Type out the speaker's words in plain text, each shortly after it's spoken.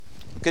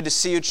Good to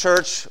see you,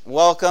 church.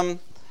 Welcome.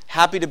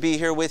 Happy to be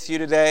here with you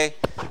today.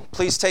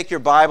 Please take your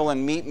Bible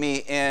and meet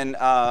me in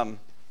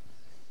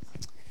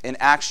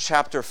Acts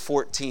chapter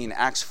 14.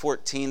 Acts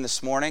 14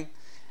 this morning.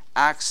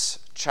 Acts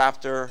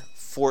chapter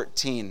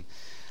 14.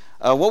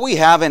 What we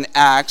have in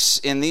Acts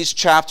in these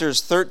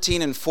chapters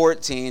 13 and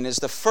 14 is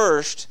the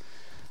first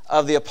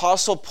of the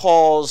Apostle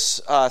Paul's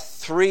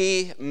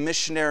three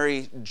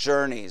missionary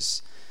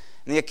journeys.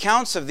 And the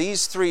accounts of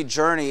these three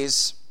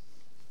journeys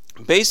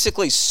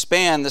basically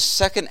span the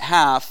second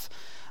half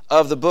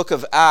of the book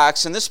of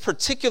Acts. And this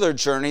particular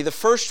journey, the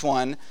first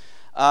one,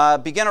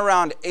 began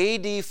around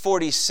AD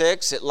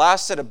 46. It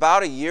lasted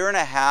about a year and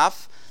a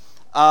half.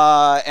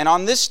 And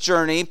on this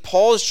journey,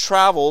 Paul's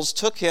travels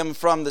took him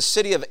from the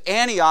city of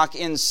Antioch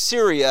in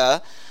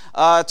Syria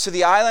to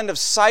the island of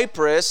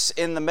Cyprus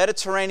in the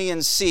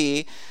Mediterranean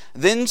Sea,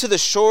 then to the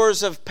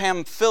shores of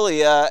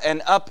Pamphylia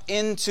and up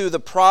into the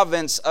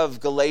province of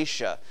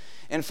Galatia.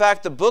 In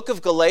fact, the book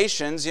of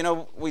Galatians,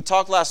 we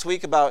talked last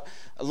week about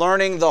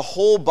learning the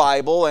whole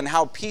Bible and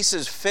how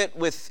pieces fit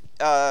with,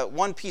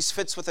 one piece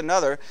fits with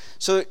another.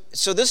 So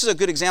this is a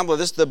good example of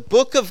this. The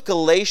book of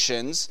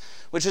Galatians,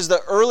 which is the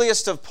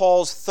earliest of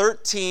Paul's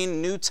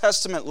 13 New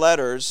Testament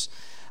letters,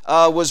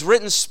 was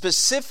written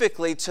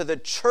specifically to the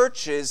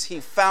churches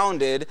he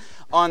founded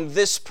on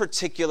this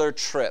particular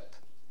trip.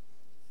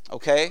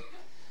 Okay?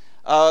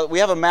 We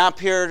have a map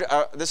here.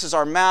 This is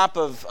our map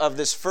of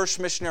this first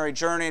missionary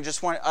journey. I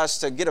just want us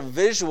to get a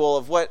visual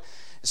of what.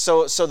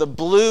 So the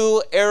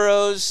blue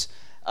arrows,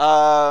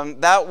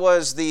 that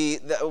was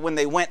when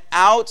they went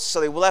out. So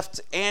they left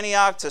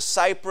Antioch to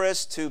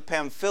Cyprus to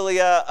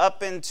Pamphylia,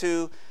 up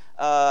into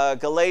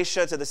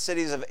Galatia to the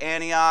cities of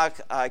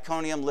Antioch,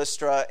 Iconium,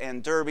 Lystra,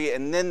 and Derbe,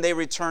 and then they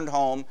returned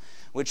home,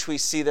 which we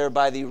see there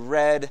by the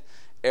red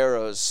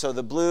arrows. So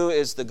the blue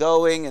is the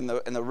going, and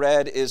the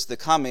red is the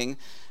coming.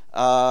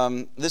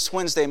 This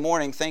Wednesday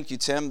morning, thank you,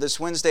 Tim. This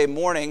Wednesday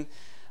morning,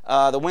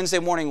 the Wednesday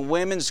morning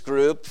women's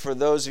group, for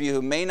those of you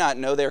who may not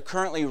know, they're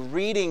currently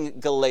reading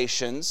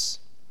Galatians.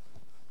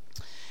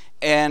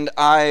 And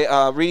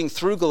reading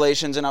through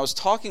Galatians, and I was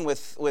talking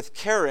with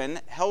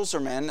Karen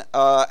Helserman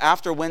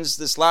after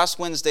this last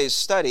Wednesday's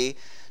study,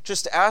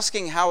 just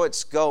asking how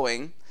it's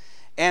going.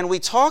 And we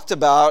talked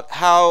about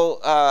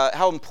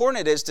how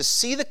important it is to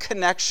see the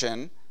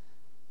connection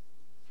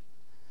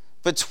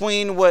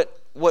between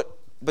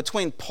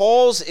between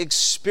Paul's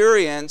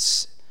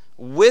experience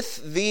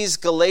with these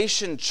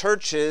Galatian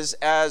churches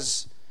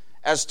as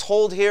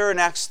told here in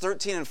Acts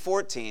 13 and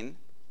 14,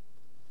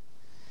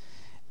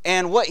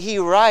 and what he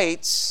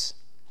writes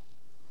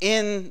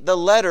in the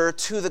letter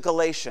to the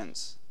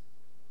Galatians.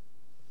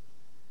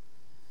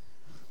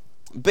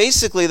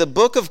 Basically, the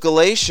book of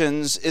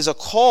Galatians is a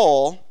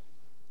call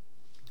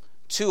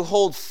to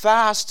hold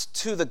fast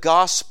to the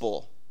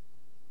gospel,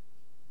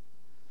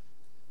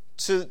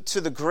 to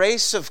the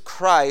grace of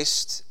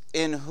Christ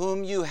in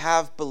whom you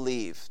have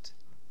believed.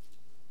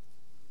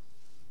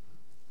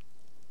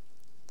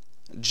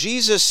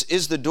 Jesus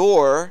is the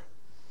door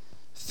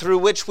through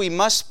which we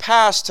must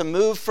pass to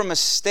move from a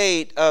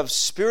state of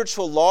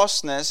spiritual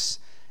lostness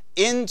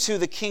into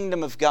the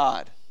kingdom of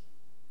God.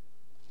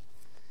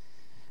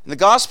 And the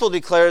gospel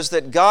declares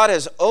that God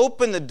has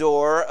opened the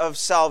door of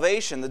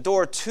salvation, the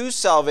door to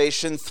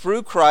salvation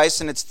through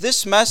Christ, and it's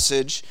this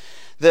message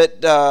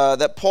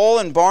that Paul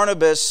and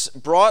Barnabas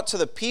brought to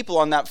the people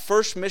on that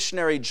first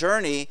missionary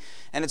journey,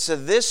 and it's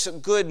this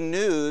good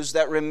news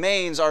that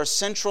remains our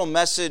central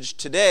message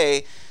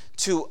today.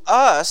 To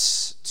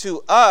us,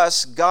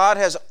 God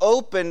has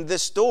opened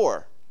this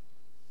door.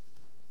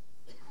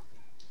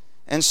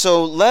 And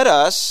so let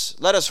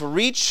us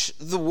reach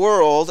the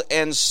world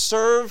and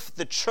serve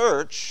the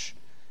church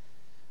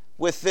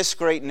with this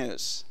great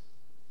news.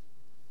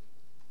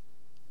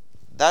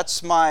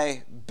 That's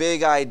my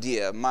big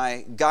idea,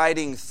 my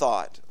guiding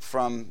thought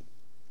from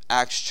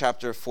Acts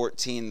chapter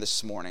 14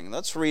 this morning.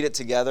 Let's read it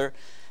together.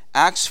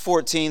 Acts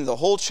 14, the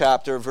whole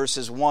chapter,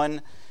 verses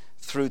 1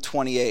 through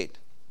 28.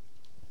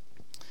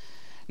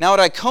 Now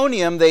at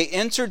Iconium they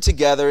entered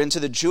together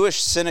into the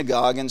Jewish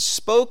synagogue and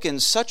spoke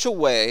in such a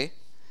way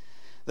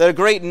that a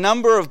great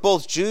number of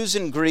both Jews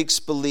and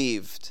Greeks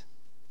believed.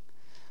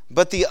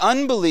 But the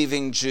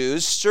unbelieving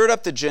Jews stirred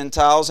up the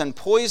Gentiles and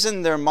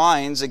poisoned their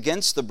minds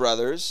against the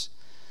brothers.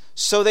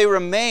 So they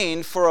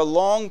remained for a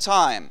long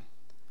time,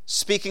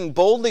 speaking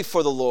boldly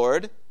for the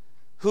Lord,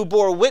 who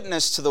bore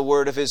witness to the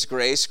word of his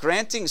grace,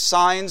 granting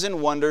signs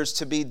and wonders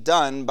to be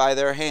done by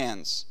their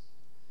hands.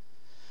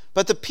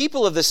 But the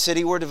people of the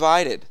city were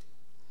divided.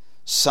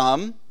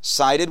 Some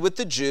sided with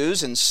the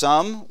Jews and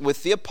some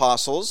with the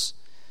apostles.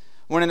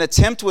 When an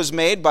attempt was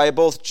made by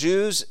both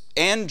Jews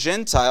and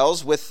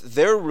Gentiles with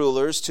their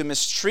rulers to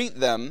mistreat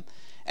them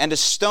and to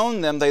stone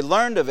them, they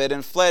learned of it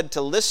and fled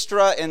to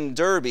Lystra and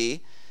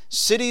Derbe,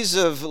 cities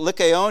of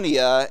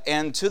Lycaonia,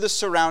 and to the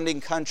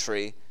surrounding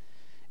country,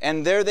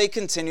 and there they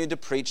continued to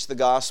preach the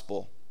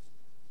gospel.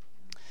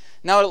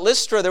 Now at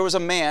Lystra there was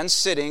a man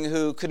sitting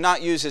who could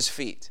not use his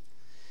feet.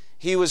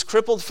 He was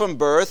crippled from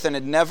birth and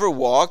had never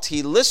walked.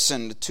 He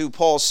listened to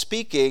Paul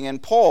speaking,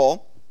 and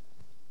Paul,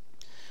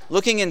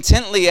 looking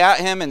intently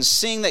at him and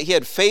seeing that he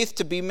had faith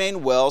to be made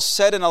well,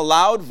 said in a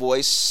loud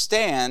voice,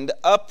 "Stand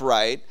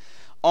upright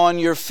on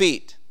your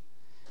feet."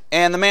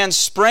 And the man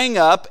sprang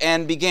up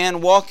and began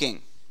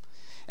walking.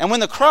 And when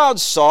the crowd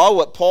saw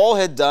what Paul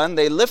had done,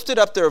 they lifted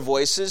up their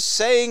voices,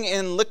 saying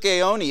in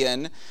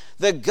Lycaonian,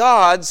 "The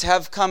gods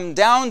have come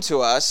down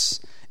to us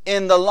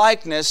in the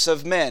likeness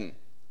of men."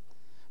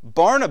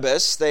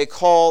 Barnabas they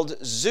called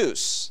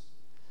Zeus,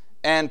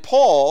 and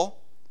Paul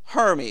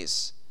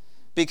Hermes,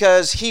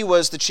 because he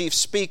was the chief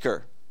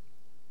speaker.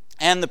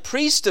 And the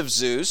priest of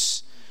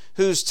Zeus,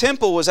 whose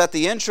temple was at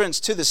the entrance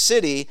to the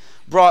city,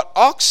 brought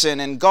oxen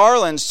and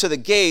garlands to the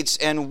gates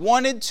and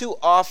wanted to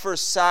offer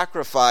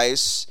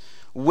sacrifice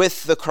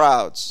with the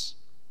crowds.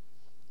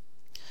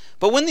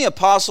 But when the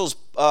apostles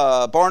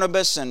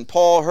Barnabas and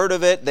Paul heard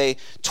of it, they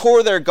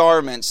tore their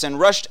garments and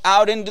rushed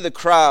out into the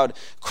crowd,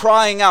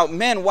 crying out,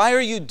 "Men, why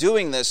are you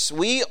doing this?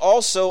 We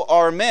also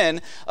are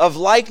men of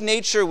like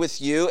nature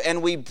with you,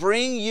 and we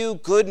bring you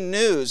good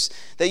news,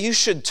 that you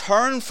should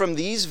turn from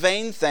these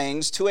vain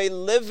things to a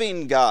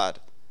living God,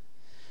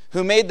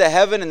 who made the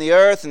heaven and the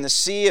earth and the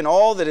sea and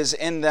all that is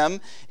in them.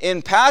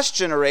 In past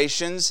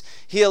generations,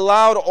 he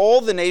allowed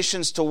all the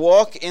nations to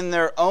walk in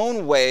their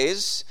own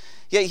ways,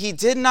 yet he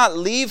did not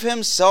leave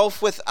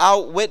himself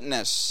without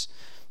witness.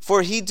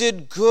 For he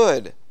did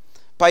good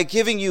by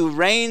giving you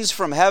rains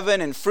from heaven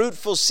and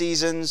fruitful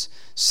seasons,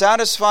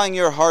 satisfying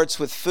your hearts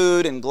with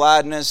food and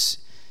gladness."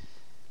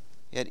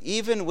 Yet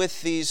even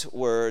with these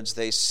words,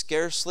 they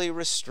scarcely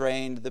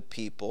restrained the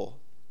people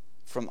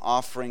from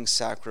offering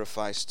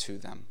sacrifice to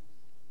them.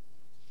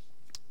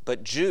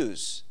 But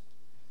Jews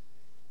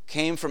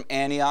came from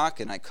Antioch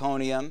and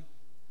Iconium,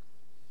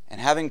 and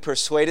having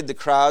persuaded the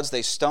crowds,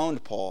 they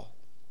stoned Paul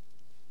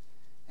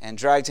and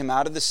dragged him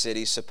out of the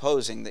city,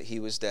 supposing that he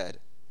was dead.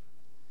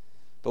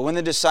 But when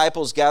the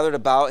disciples gathered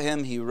about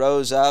him, he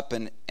rose up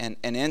and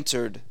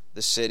entered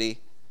the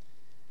city.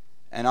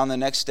 And on the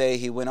next day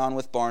he went on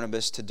with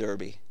Barnabas to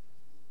Derbe.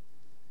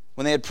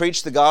 When they had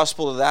preached the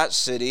gospel of that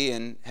city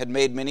and had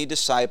made many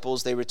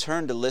disciples, they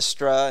returned to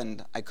Lystra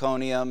and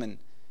Iconium and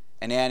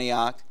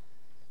Antioch,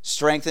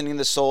 strengthening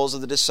the souls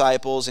of the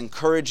disciples,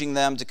 encouraging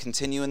them to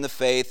continue in the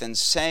faith, and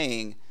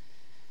saying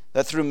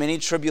that through many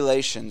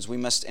tribulations we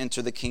must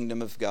enter the kingdom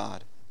of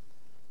God.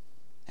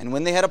 And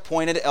when they had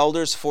appointed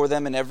elders for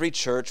them in every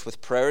church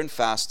with prayer and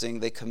fasting,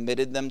 they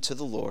committed them to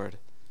the Lord,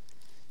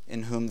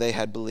 in whom they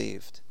had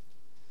believed.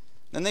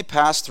 Then they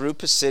passed through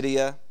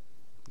Pisidia,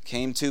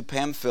 came to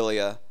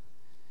Pamphylia,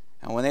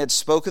 and when they had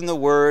spoken the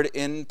word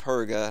in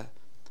Perga,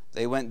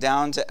 they went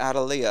down to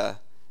Attalia,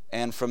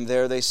 and from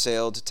there they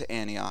sailed to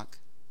Antioch,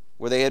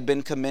 where they had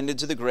been commended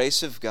to the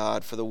grace of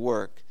God for the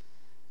work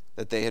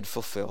that they had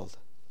fulfilled.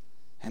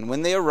 And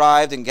when they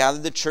arrived and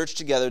gathered the church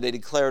together, they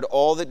declared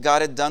all that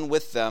God had done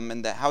with them,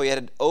 and that how he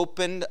had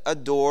opened a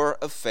door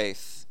of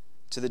faith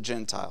to the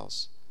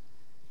Gentiles.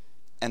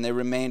 And they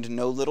remained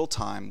no little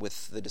time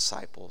with the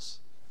disciples.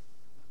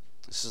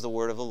 This is the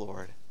word of the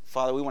Lord.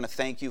 Father, we want to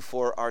thank you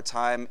for our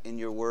time in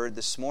your word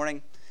this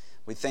morning.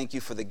 We thank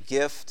you for the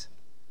gift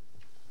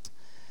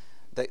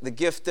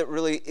that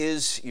really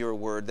is your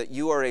word, that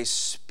you are a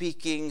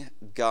speaking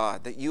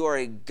God, that you are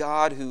a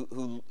God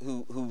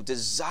who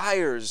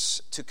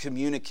desires to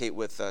communicate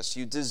with us.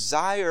 You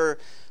desire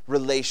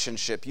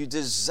relationship. You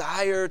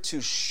desire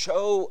to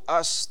show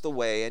us the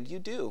way, and you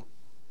do.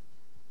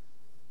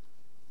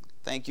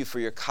 Thank you for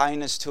your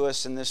kindness to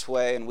us in this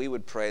way, and we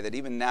would pray that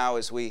even now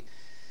as we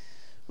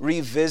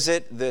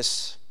revisit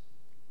these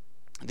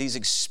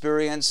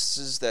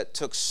experiences that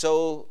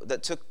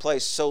took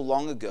place so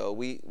long ago,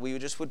 we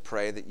just would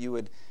pray that you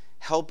would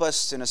help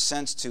us in a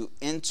sense to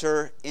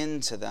enter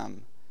into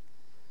them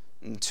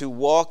and to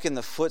walk in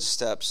the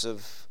footsteps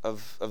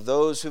of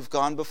those who've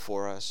gone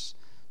before us,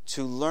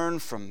 to learn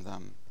from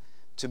them,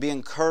 to be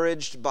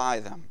encouraged by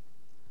them,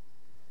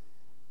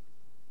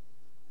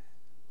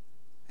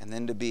 and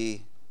then to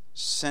be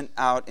sent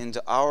out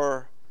into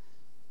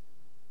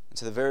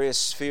the various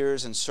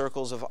spheres and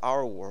circles of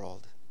our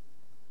world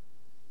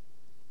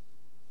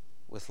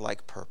with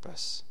like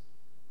purpose.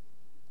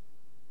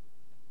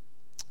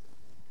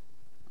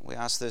 We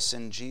ask this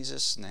in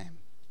Jesus' name.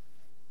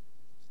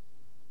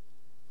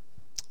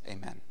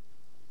 Amen.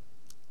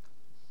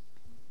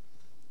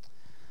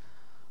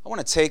 I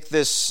want to take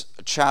this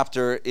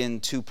chapter in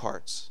two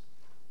parts.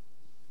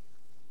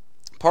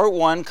 Part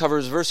 1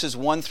 covers verses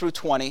 1 through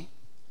 20,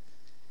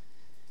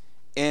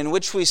 in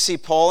which we see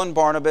Paul and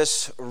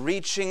Barnabas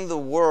reaching the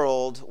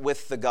world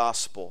with the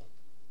gospel.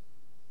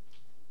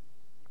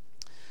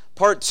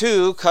 Part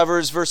 2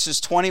 covers verses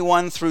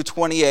 21 through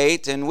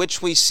 28, in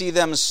which we see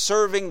them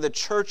serving the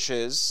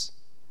churches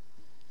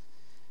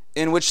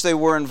in which they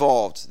were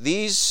involved.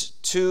 These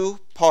two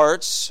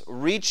parts,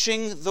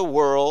 reaching the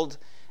world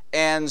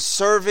and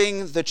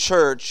serving the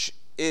church,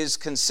 is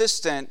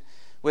consistent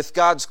with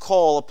God's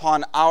call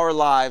upon our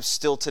lives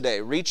still today.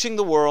 Reaching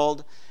the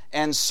world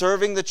and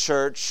serving the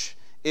church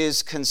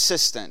is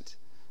consistent.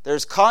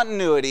 There's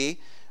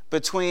continuity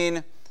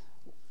between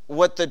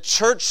what the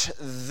church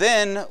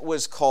then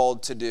was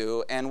called to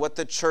do and what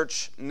the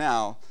church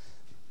now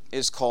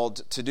is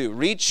called to do.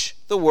 Reach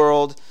the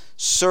world,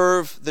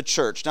 serve the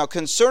church. Now,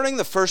 concerning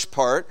the first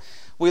part,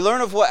 we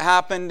learn of what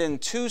happened in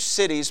two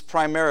cities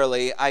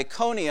primarily,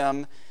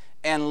 Iconium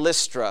and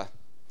Lystra.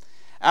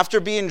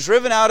 After being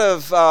driven out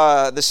of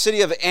the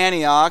city of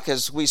Antioch,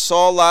 as we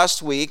saw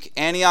last week,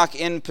 Antioch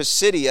in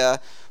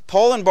Pisidia,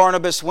 Paul and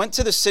Barnabas went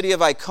to the city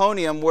of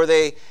Iconium, where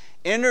they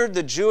entered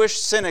the Jewish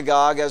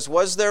synagogue, as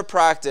was their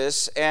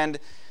practice, and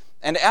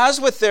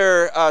as with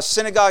their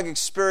synagogue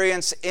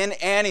experience in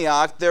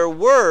Antioch, their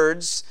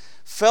words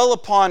fell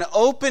upon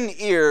open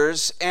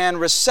ears and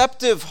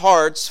receptive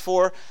hearts,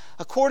 for,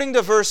 according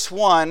to verse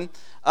 1,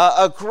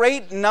 a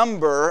great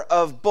number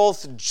of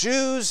both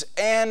Jews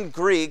and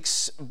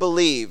Greeks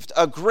believed.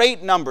 A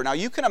great number. Now,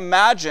 you can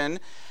imagine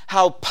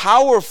how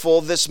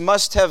powerful this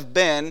must have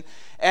been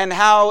and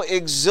how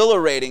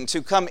exhilarating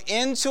to come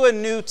into a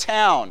new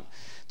town,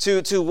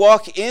 to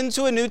walk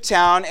into a new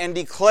town and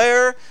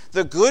declare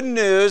the good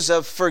news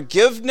of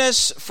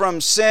forgiveness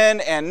from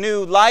sin and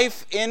new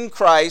life in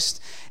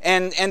Christ,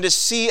 and to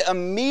see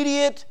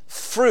immediate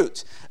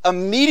fruit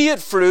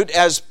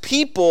as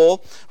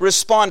people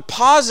respond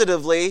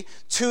positively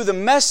to the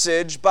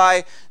message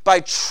by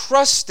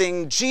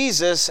trusting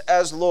Jesus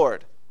as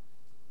Lord.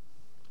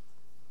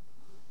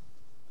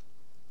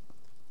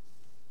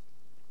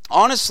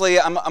 Honestly,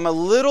 I'm a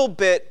little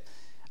bit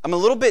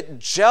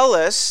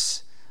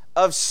jealous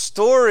of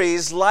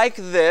stories like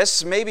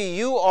this. Maybe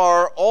you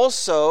are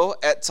also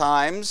at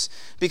times,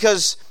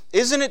 because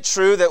isn't it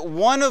true that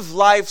one of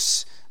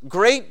life's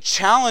great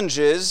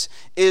challenges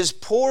is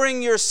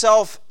pouring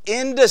yourself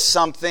into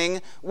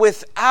something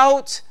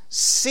without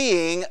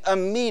seeing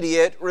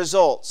immediate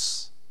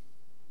results?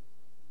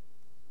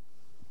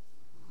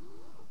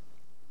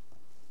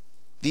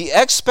 The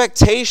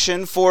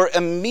expectation for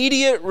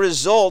immediate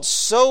results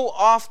so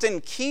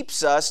often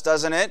keeps us,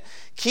 doesn't it?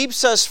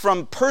 Keeps us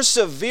from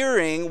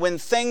persevering when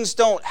things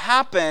don't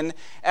happen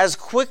as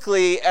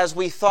quickly as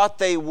we thought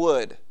they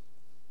would.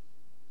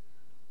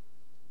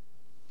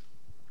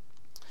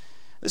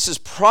 This is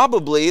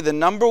probably the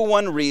number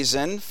one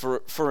reason,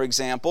 for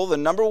example, the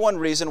number one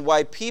reason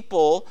why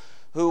people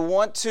who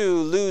want to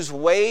lose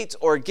weight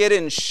or get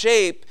in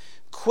shape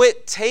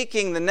quit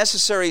taking the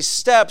necessary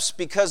steps,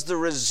 because the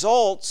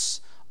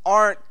results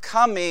aren't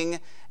coming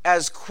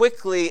as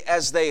quickly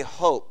as they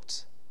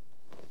hoped.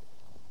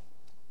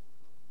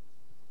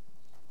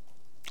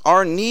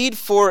 Our need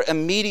for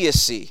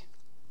immediacy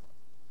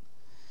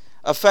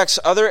affects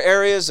other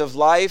areas of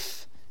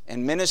life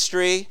and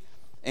ministry,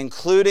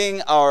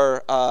 including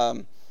our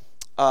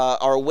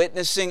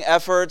witnessing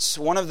efforts.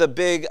 One of the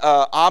big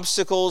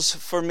obstacles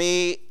for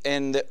me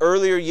in the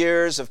earlier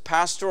years of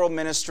pastoral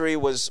ministry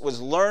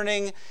was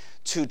learning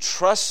to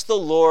trust the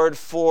Lord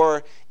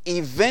for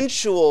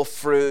eventual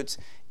fruit,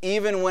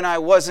 even when I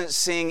wasn't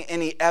seeing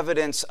any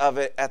evidence of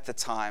it at the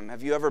time.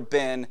 Have you ever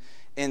been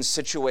in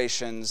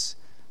situations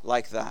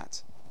like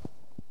that?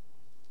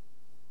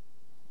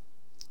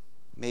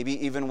 Maybe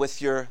even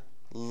with your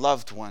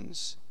loved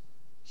ones,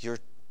 your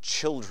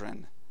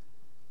children.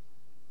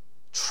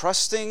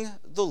 Trusting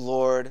the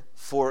Lord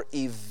for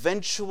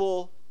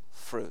eventual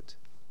fruit,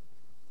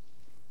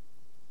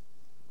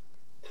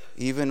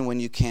 even when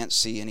you can't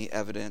see any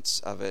evidence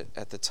of it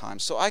at the time.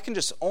 So I can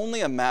just only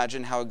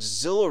imagine how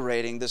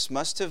exhilarating this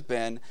must have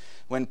been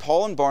when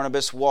Paul and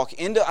Barnabas walk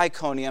into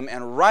Iconium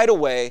and right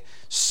away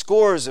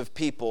scores of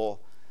people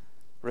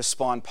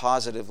respond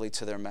positively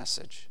to their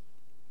message.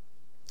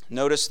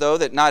 Notice, though,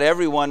 that not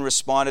everyone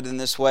responded in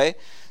this way.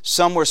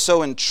 Some were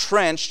so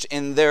entrenched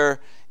in their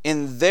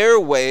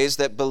ways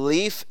that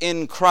belief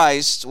in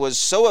Christ was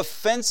so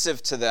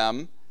offensive to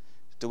them.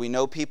 Do we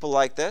know people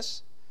like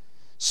this?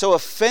 So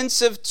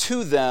offensive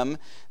to them,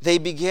 they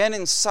began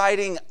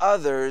inciting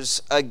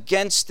others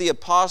against the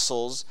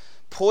apostles,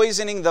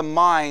 poisoning the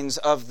minds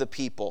of the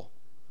people.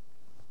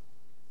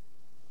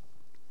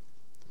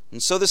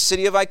 And so the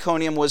city of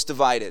Iconium was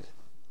divided.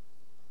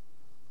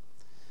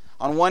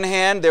 On one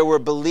hand, there were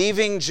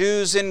believing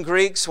Jews and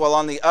Greeks, while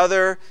on the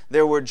other,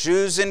 there were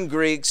Jews and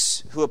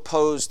Greeks who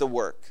opposed the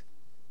work.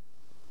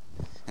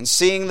 And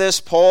seeing this,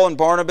 Paul and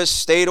Barnabas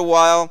stayed a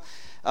while.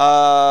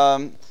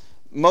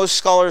 Most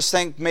scholars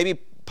think maybe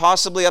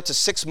possibly up to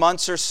 6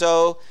 months or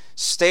so,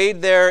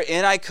 stayed there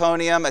in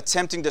Iconium,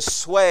 attempting to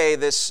sway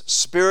this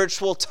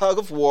spiritual tug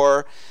of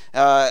war.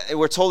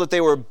 We're told that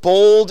they were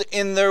bold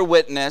in their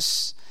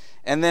witness.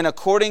 And then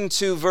according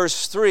to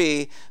verse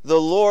 3, the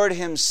Lord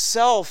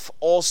himself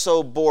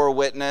also bore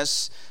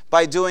witness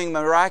by doing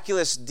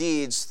miraculous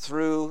deeds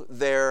through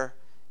their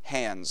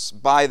hands,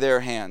 by their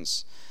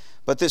hands.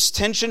 But this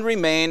tension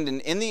remained, and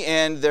in the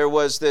end there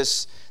was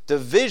this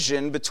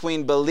division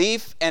between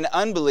belief and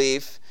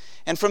unbelief.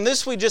 And from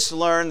this we just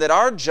learned that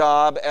our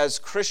job as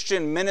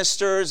Christian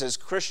ministers, as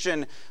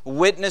Christian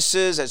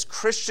witnesses, as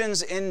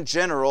Christians in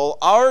general,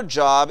 our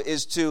job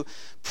is to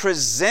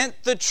present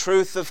the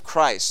truth of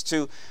Christ,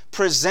 to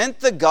present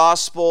the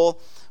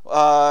gospel,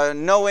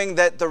 knowing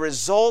that the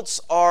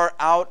results are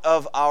out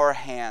of our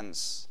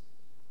hands.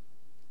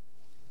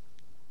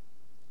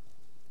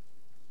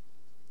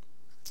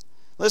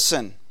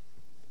 Listen,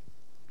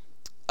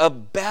 a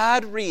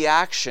bad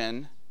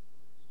reaction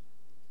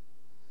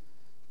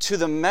to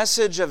the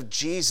message of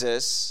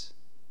Jesus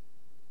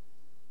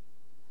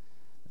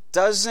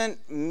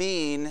doesn't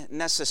mean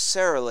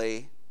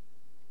necessarily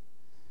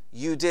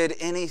you did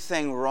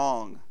anything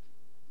wrong.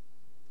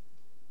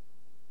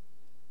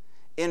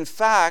 In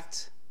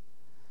fact,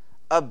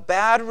 a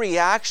bad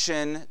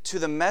reaction to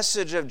the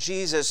message of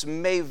Jesus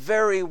may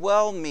very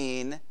well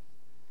mean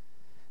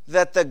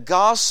that the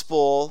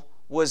gospel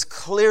was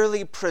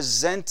clearly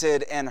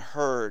presented and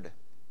heard.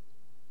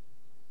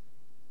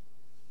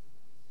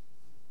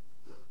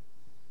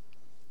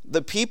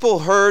 The people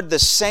heard the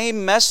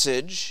same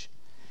message,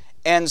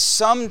 and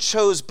some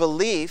chose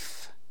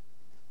belief,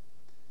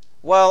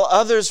 while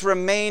others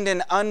remained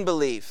in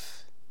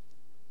unbelief.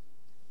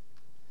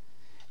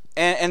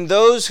 And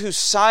those who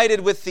sided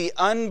with the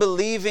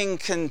unbelieving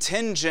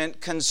contingent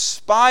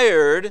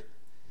conspired,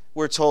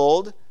 we're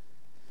told,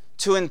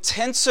 to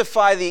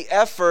intensify the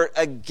effort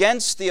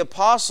against the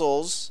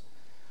apostles,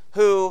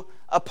 who,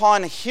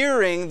 upon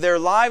hearing their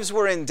lives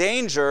were in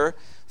danger,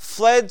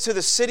 fled to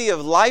the city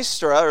of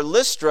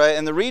Lystra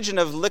in the region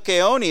of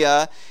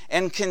Lycaonia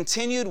and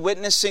continued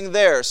witnessing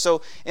there.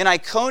 So in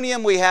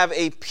Iconium we have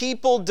a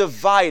people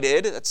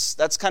divided.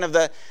 That's kind of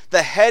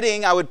the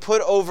heading I would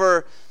put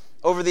over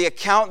the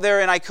account there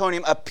in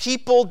Iconium. A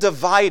people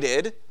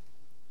divided.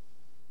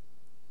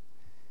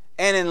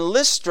 And in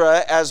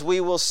Lystra, as we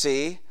will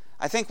see,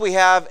 I think we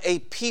have a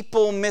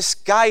people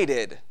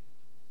misguided.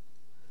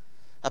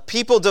 A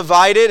people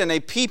divided and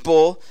a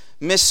people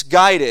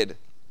misguided.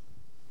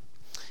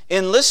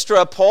 In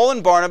Lystra, Paul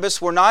and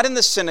Barnabas were not in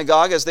the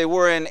synagogue as they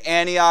were in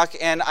Antioch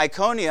and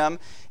Iconium.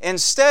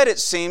 Instead, it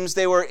seems,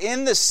 they were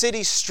in the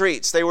city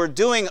streets. They were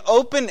doing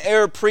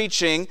open-air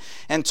preaching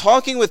and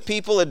talking with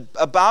people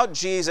about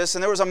Jesus.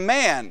 And there was a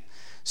man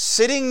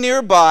sitting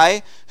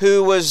nearby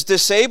who was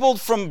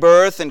disabled from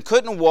birth and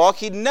couldn't walk.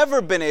 He'd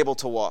never been able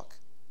to walk.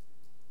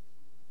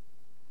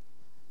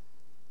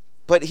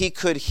 But he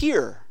could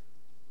hear.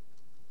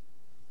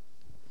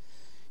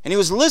 And he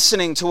was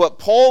listening to what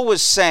Paul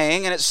was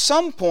saying, and at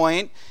some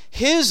point,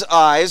 his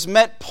eyes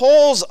met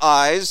Paul's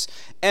eyes,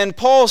 and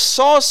Paul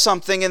saw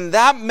something in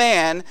that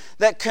man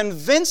that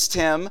convinced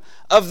him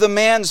of the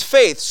man's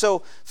faith.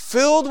 So,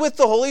 filled with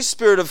the Holy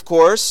Spirit, of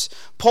course,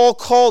 Paul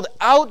called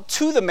out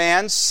to the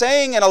man,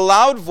 saying in a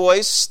loud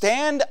voice,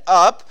 "Stand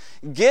up,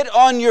 get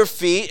on your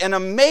feet." And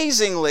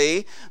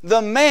amazingly,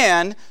 the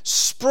man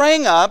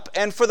sprang up,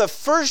 and for the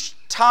first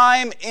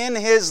time in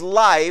his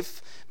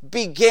life,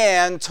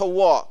 began to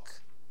walk.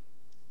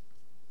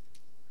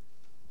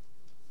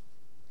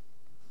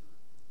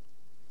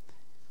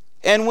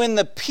 And when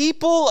the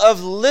people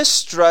of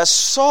Lystra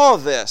saw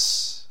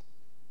this,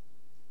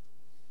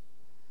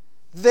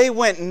 they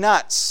went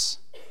nuts.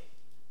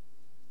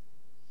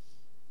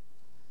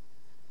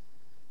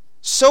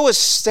 So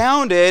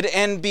astounded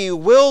and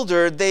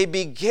bewildered, they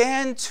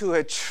began to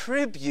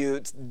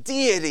attribute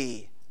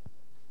deity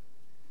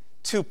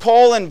to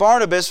Paul and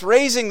Barnabas,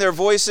 raising their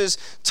voices,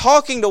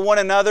 talking to one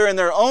another in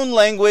their own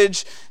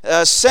language,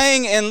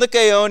 saying in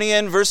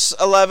Lycaonian, verse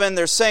 11,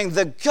 they're saying,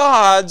 "The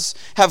gods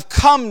have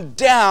come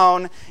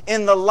down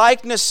in the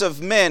likeness of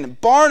men."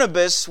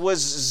 Barnabas was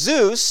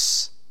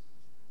Zeus,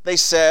 they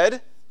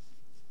said.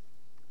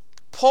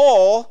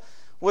 Paul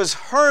was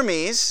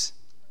Hermes,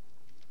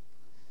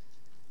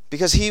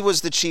 because he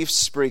was the chief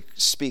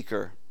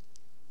speaker.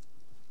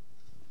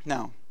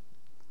 Now,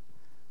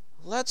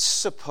 let's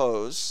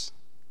suppose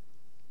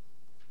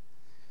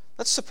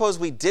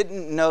we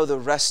didn't know the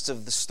rest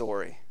of the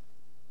story.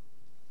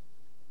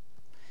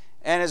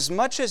 And as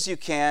much as you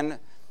can,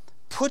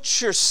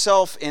 put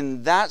yourself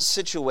in that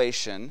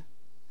situation,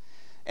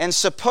 and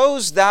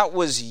suppose that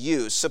was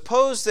you.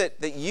 Suppose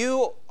that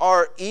you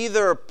are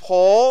either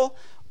Paul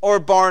or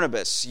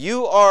Barnabas.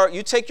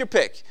 You take your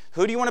pick.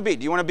 Who do you want to be?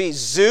 Do you want to be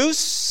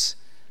Zeus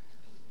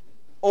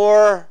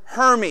or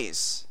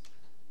Hermes?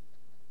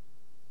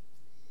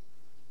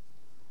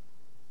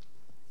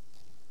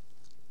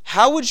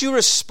 How would you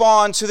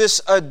respond to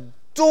this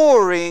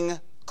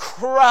adoring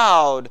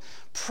crowd,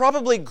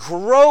 probably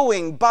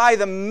growing by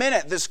the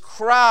minute? This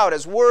crowd,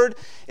 as word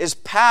is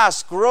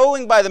passed,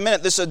 growing by the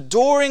minute. This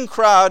adoring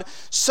crowd,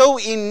 so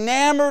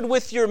enamored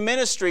with your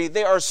ministry.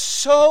 They are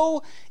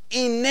so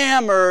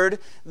enamored,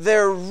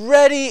 they're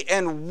ready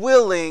and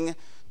willing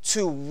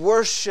to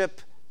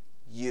worship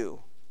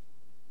you.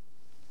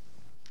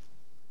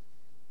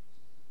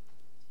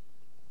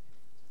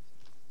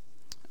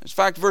 In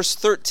fact, verse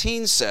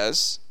 13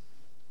 says,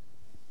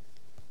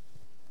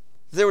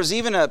 there was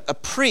even a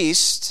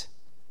priest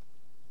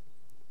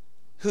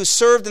who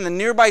served in the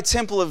nearby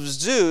temple of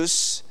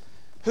Zeus,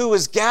 who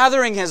was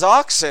gathering his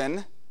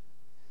oxen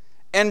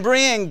and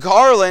bringing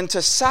garland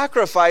to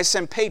sacrifice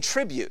and pay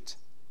tribute.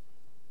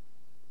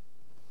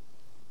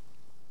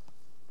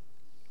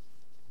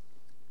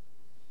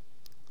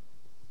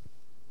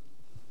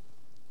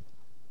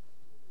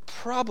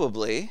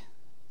 Probably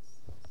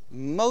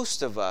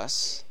most of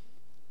us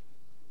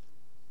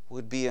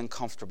would be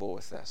uncomfortable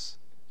with this.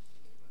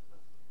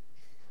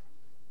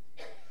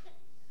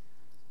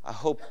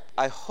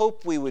 I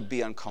hope we would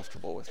be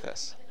uncomfortable with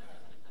this.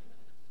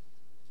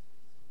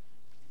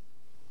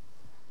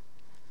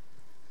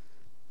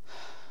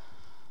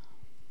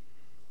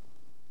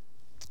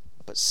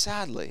 But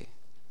sadly,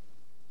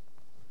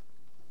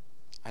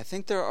 I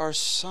think there are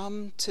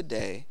some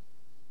today,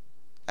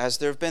 as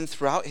there have been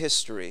throughout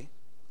history,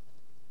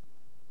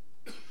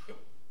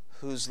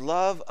 whose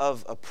love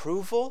of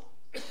approval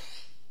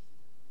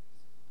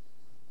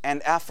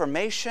and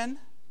affirmation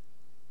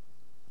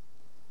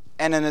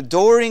and an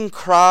adoring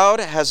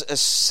crowd has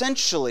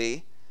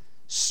essentially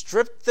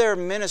stripped their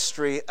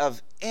ministry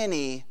of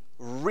any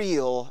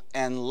real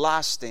and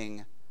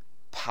lasting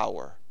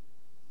power.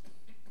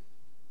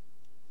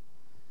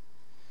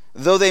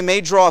 Though they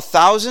may draw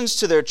thousands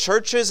to their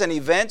churches and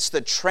events,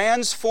 the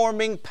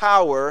transforming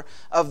power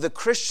of the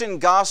Christian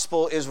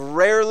gospel is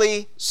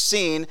rarely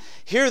seen.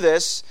 Hear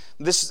this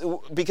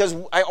because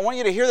I want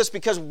you to hear this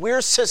because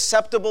we're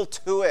susceptible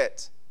to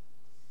it.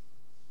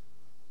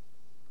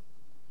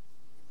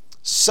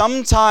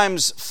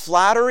 Sometimes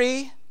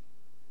flattery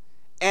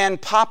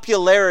and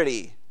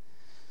popularity,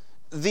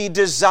 the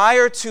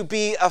desire to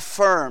be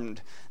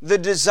affirmed, the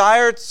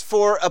desire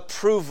for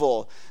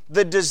approval,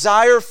 the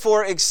desire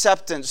for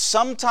acceptance,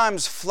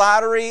 sometimes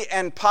flattery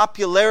and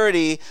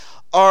popularity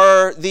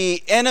are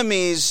the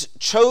enemy's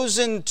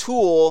chosen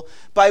tool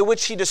by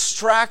which he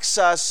distracts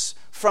us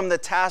from the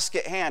task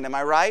at hand. Am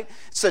I right?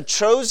 It's a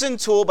chosen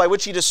tool by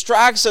which he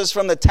distracts us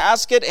from the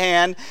task at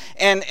hand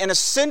and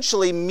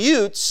essentially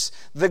mutes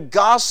the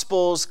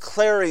gospel's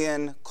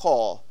clarion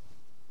call.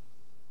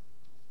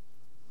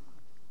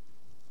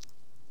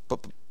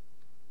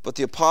 But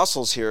the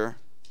apostles here,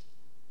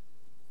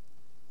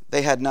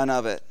 they had none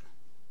of it.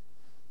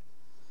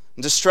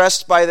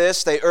 Distressed by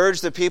this, they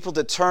urged the people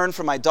to turn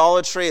from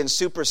idolatry and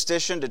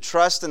superstition to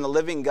trust in the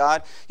living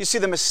God. You see,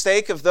 the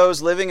mistake of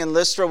those living in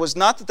Lystra was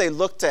not that they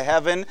looked to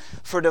heaven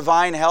for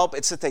divine help,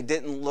 it's that they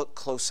didn't look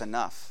close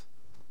enough.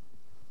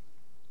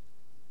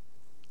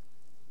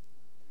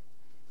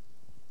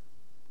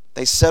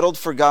 They settled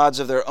for gods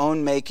of their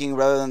own making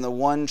rather than the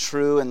one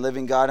true and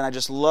living God. And I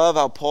just love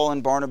how Paul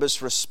and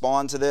Barnabas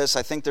respond to this.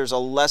 I think there's a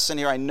lesson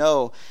here. I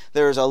know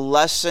there's a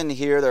lesson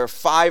here. There are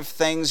 5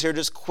 things here,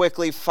 just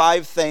quickly,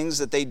 5 things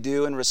that they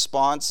do in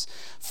response.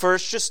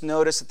 First, just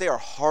notice that they are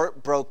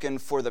heartbroken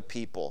for the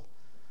people.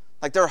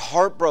 Like they're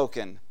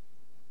heartbroken.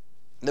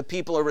 The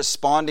people are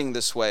responding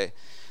this way.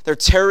 They're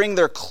tearing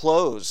their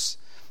clothes.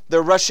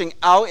 They're rushing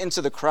out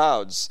into the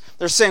crowds.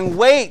 They're saying,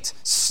 wait,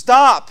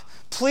 stop,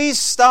 please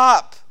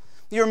stop.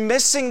 You're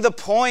missing the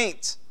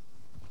point.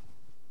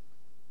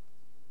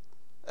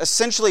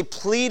 Essentially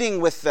pleading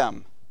with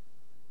them.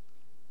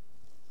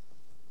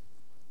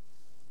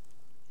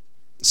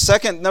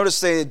 Second, notice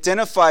they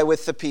identify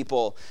with the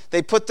people.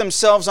 They put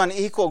themselves on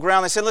equal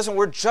ground. They say, listen,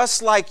 we're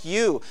just like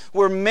you.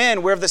 We're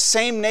men. We're of the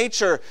same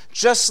nature,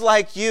 just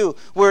like you.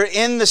 We're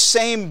in the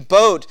same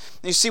boat.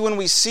 You see, when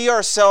we see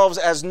ourselves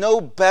as no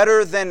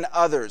better than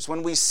others,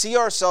 when we see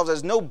ourselves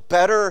as no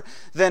better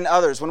than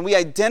others, when we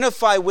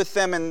identify with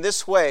them in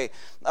this way,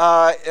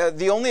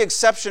 the only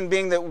exception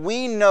being that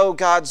we know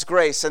God's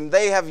grace and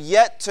they have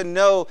yet to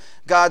know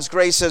God's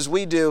grace as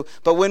we do.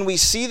 But when we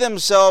see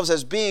themselves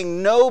as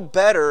being no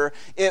better,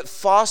 it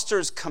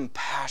fosters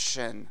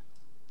compassion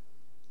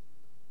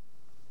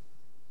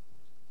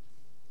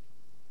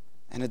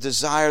and a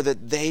desire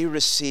that they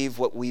receive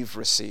what we've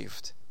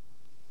received.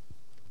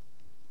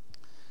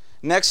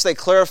 Next, they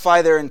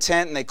clarify their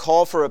intent and they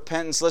call for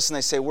repentance. Listen,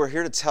 they say, we're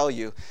here to tell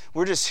you.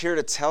 We're just here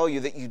to tell you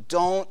that you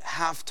don't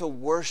have to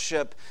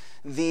worship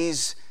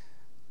these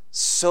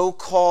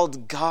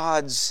so-called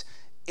gods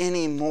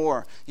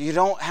anymore. You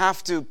don't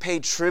have to pay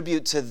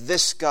tribute to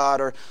this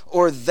God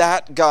or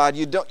that God.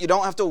 You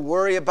don't have to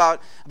worry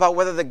about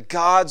whether the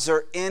gods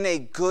are in a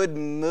good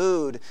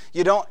mood.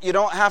 You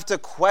don't have to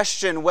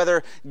question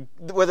whether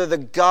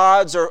the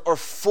gods are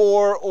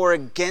for or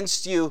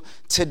against you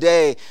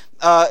today.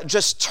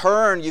 Just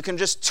turn. You can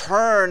just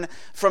turn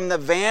from the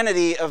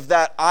vanity of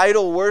that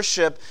idol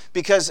worship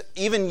because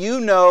even you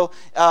know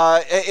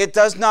it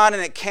does not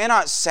and it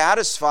cannot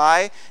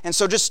satisfy. And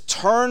so just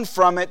turn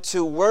from it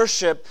to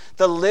worship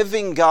the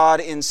living God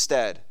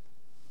instead.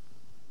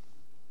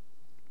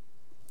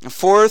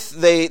 Fourth,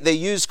 they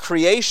use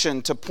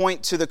creation to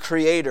point to the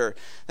Creator.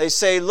 They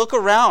say, look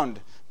around.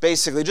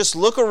 Basically, just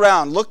look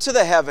around. Look to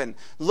the heaven.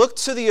 Look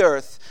to the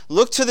earth.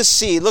 Look to the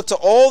sea. Look to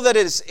all that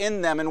is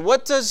in them. And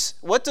what does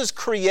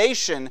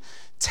creation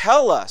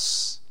tell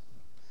us?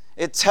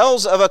 It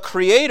tells of a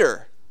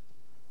creator.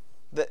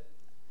 That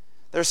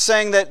they're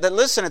saying that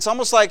listen, it's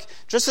almost like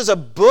just as a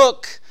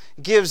book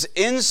gives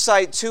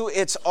insight to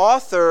its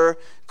author,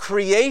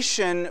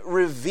 creation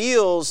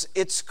reveals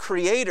its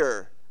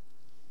creator.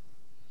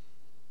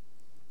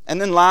 And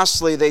then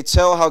lastly, they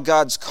tell how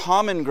God's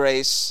common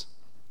grace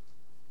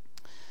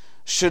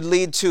should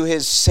lead to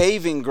His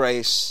saving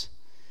grace,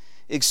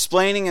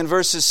 explaining in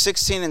verses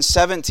 16 and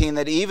 17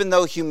 that even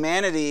though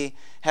humanity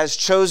has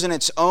chosen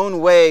its own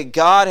way,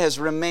 God has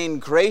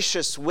remained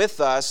gracious with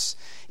us.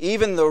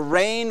 Even the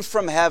rain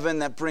from heaven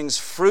that brings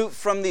fruit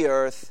from the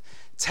earth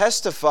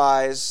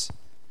testifies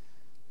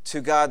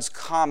to God's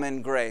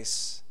common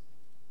grace.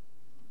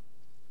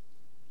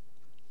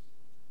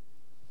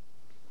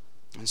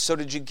 And so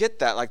did you get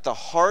that? Like the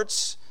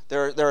hearts,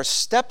 there are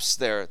steps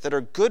there that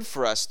are good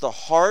for us.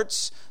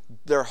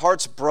 Their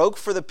hearts broke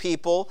for the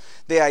people.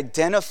 They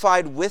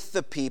identified with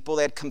the people.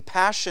 They had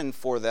compassion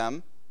for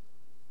them.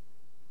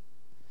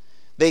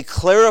 They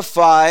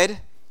clarified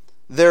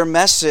their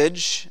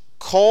message,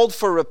 called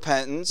for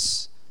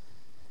repentance,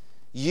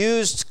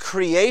 used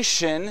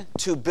creation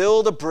to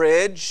build a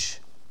bridge,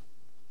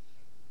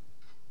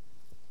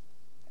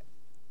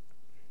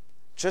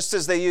 just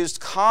as they used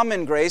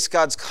common grace,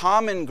 God's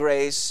common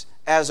grace,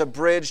 as a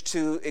bridge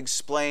to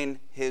explain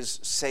His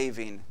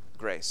saving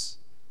grace.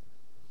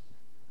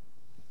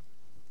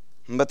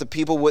 But the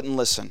people wouldn't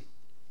listen.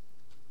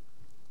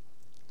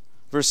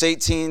 Verse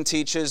 18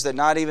 teaches that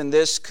not even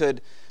this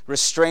could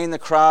restrain the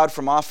crowd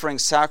from offering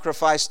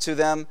sacrifice to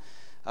them.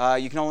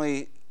 You can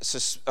only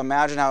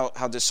imagine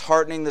how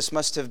disheartening this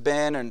must have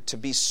been, and to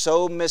be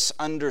so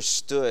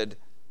misunderstood.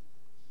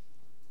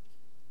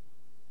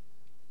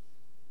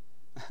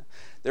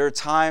 There are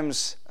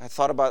times,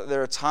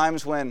 there are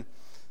times when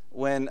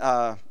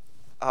now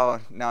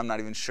I'm not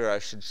even sure I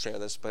should share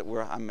this, but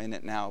I'm in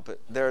it now. But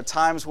there are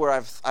times where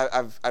I've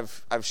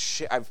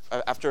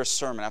after a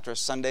sermon, after a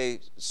Sunday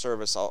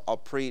service,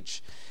 I'll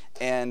preach,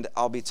 and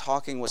I'll be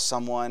talking with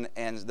someone,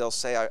 and they'll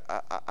say,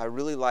 I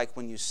really like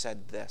when you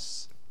said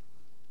this.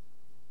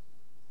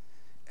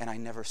 And I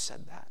never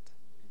said that.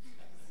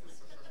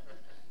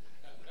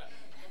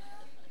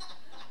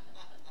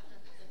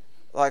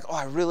 Like,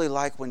 I really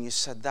like when you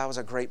said, that was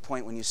a great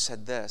point when you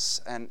said this.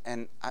 And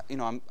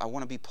I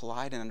want to be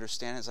polite and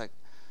understand. It's like,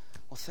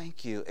 well,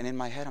 thank you. And in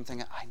my head, I'm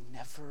thinking, I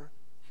never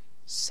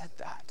said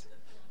that.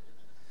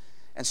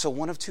 And so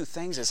one of two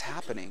things is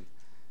happening.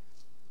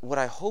 What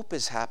I hope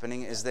is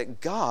happening is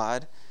that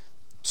God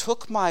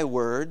took my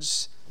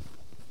words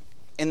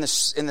in the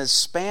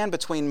span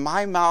between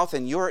my mouth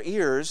and your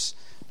ears,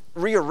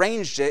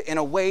 rearranged it in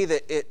a way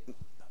that it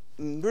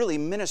really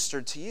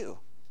ministered to you.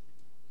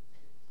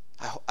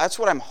 That's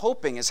what I'm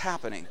hoping is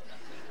happening.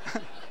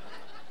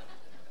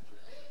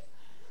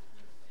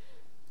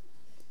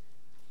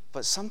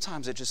 But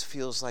sometimes it just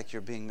feels like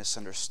you're being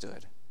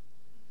misunderstood.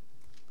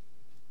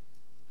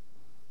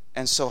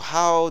 And so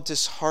how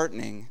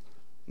disheartening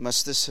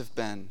must this have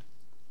been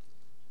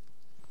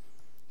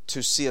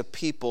to see a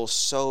people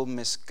so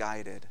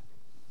misguided?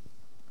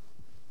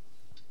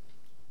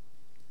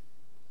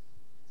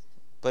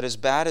 But as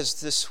bad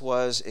as this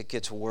was, it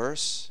gets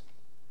worse.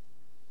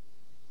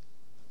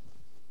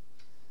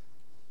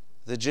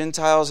 The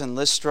Gentiles in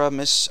Lystra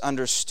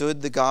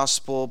misunderstood the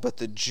gospel, but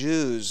the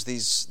Jews,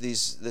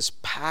 this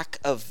pack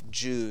of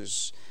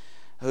Jews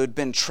who had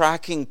been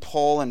tracking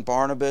Paul and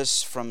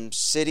Barnabas from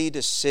city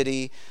to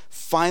city,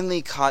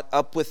 finally caught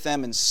up with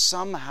them and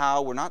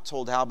somehow, we're not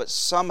told how, but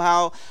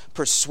somehow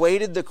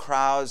persuaded the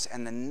crowds.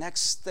 And the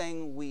next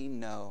thing we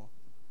know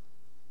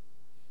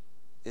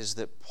is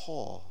that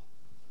Paul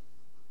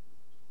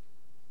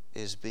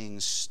is being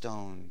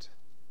stoned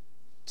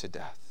to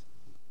death.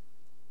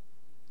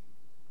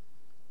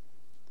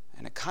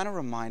 And it kind of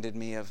reminded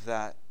me of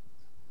that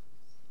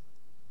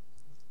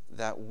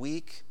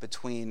week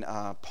between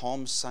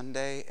Palm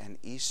Sunday and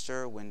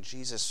Easter, when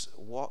Jesus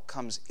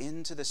comes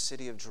into the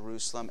city of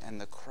Jerusalem and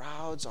the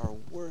crowds are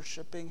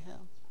worshiping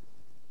Him.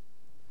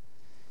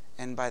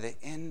 And by the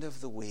end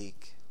of the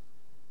week,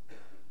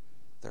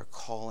 they're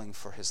calling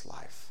for His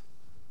life.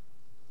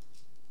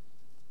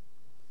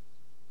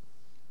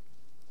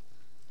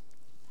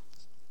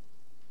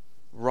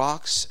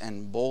 Rocks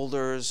and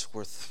boulders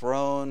were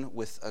thrown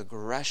with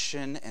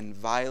aggression and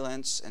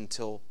violence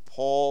until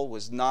Paul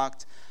was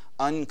knocked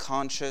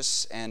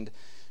unconscious and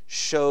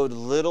showed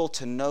little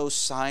to no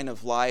sign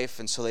of life.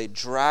 And so they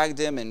dragged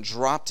him and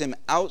dropped him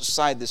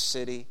outside the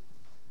city,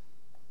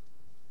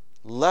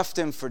 left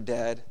him for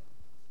dead.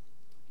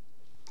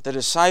 The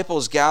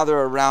disciples gather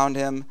around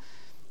him.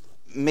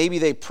 Maybe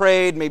they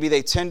prayed, maybe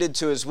they tended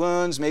to his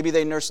wounds, maybe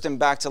they nursed him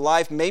back to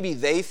life, maybe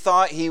they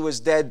thought he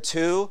was dead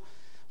too.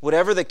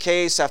 Whatever the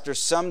case, after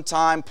some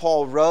time,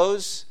 Paul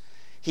rose,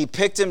 he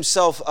picked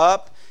himself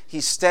up,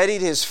 he steadied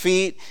his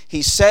feet,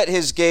 he set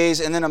his gaze,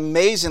 and then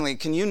amazingly,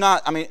 do you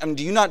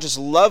not just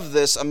love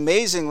this?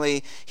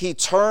 Amazingly, he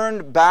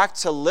turned back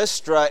to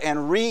Lystra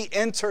and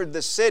re-entered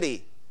the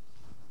city.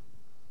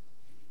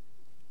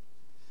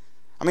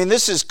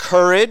 This is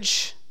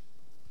courage.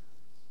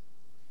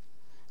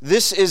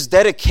 This is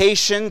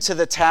dedication to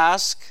the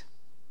task.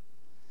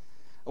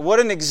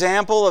 What an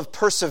example of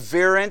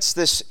perseverance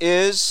this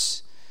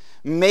is.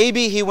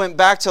 Maybe he went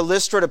back to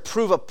Lystra to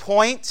prove a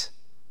point,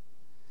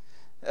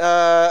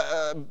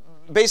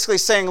 basically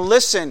saying,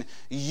 listen,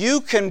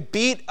 you can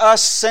beat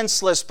us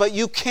senseless, but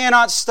you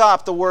cannot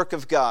stop the work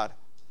of God.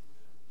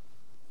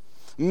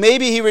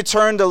 Maybe he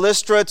returned to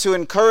Lystra to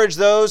encourage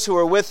those who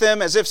were with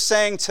him, as if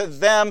saying to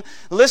them,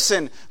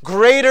 listen,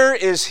 greater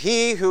is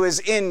He who is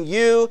in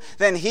you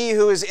than he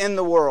who is in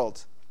the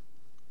world.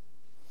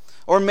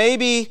 Or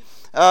maybe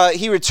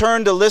he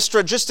returned to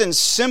Lystra just in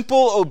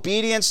simple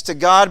obedience to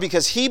God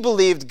because he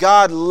believed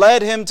God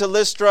led him to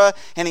Lystra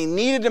and he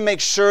needed to make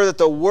sure that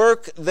the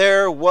work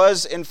there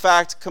was in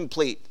fact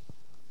complete.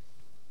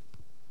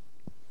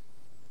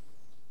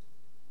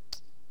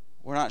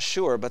 We're not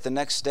sure, but the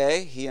next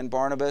day he and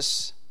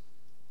Barnabas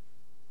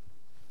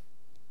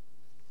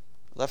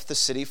left the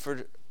city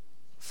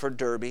for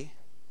Derbe.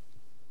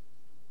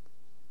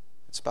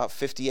 It's about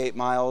 58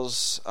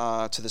 miles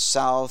to the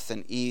south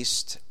and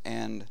east,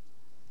 and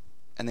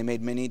they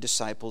made many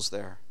disciples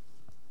there.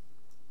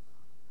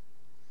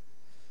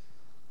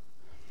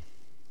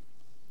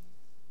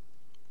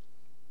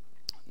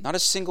 Not a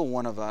single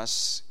one of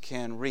us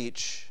can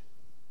reach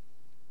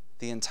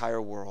the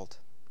entire world.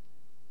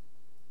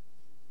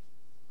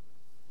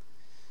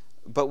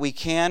 But we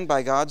can,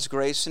 by God's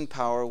grace and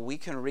power, we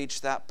can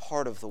reach that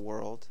part of the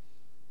world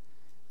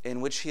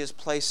in which he has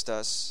placed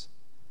us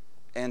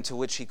and to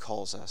which he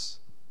calls us.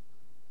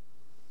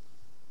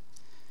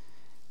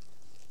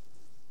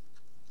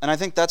 And I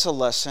think that's a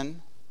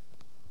lesson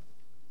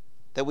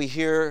that we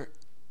hear,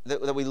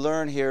 that we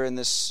learn here in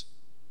this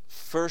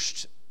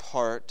first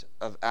part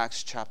of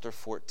Acts chapter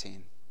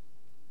 14.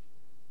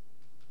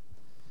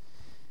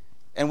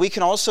 And we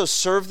can also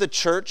serve the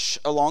church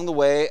along the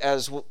way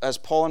as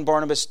Paul and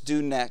Barnabas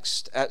do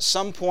next. At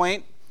some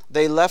point,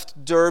 they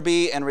left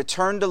Derbe and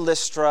returned to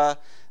Lystra,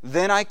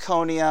 then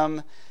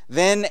Iconium,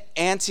 then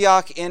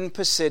Antioch in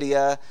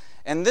Pisidia,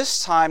 and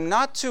this time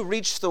not to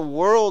reach the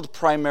world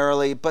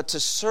primarily, but to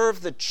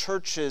serve the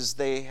churches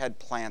they had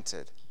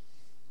planted.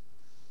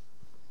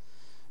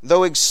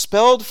 Though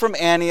expelled from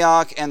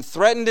Antioch and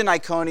threatened in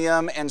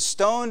Iconium and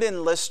stoned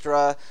in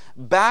Lystra,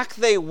 back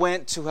they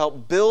went to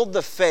help build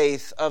the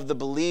faith of the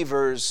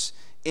believers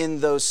in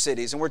those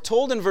cities. And we're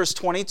told in verse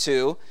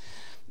 22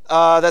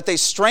 that they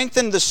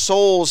strengthened the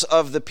souls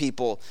of the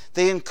people.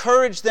 They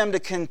encouraged them to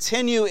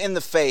continue in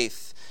the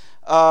faith,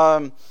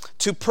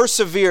 to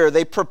persevere.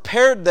 They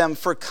prepared them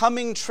for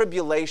coming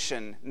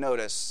tribulation,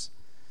 notice.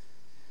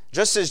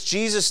 Just as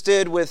Jesus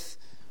did with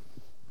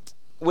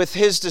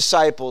his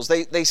disciples.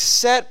 They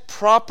set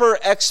proper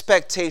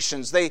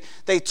expectations.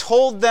 They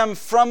told them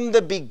from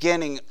the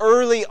beginning,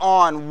 early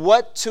on,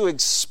 what to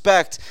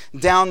expect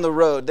down the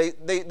road.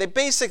 They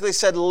basically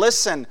said,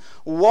 listen,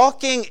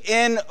 walking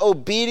in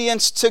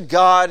obedience to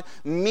God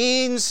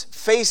means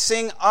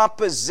facing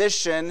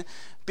opposition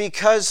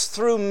because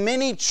through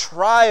many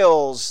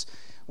trials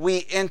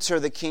we enter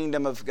the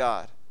kingdom of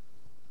God.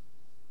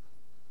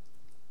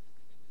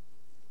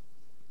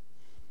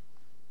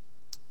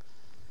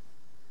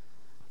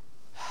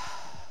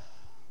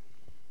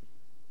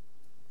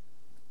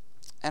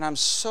 And I'm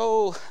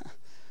so,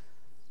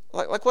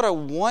 like what I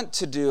want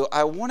to do,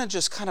 I want to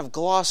just kind of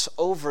gloss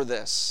over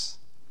this.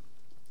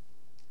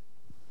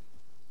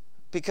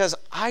 Because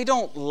I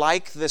don't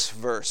like this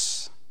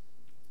verse.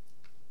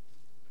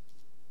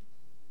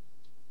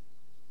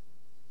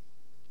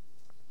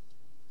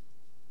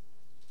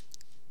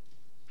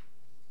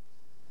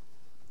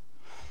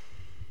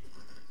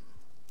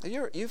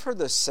 You've heard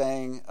this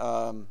saying,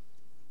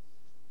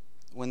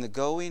 when the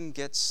going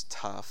gets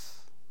tough,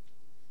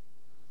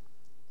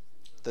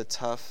 the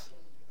tough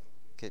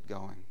get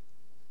going.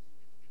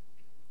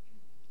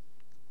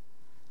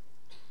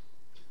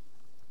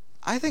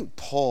 I think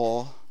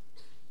Paul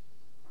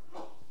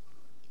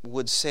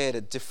would say it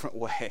a different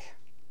way.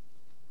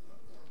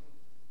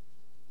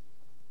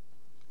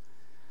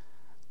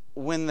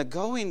 When the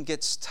going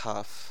gets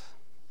tough,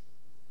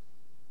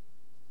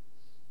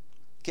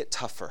 get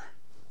tougher.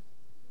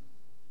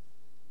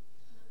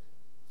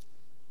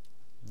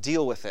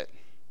 Deal with it.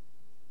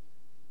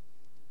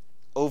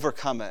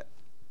 Overcome it.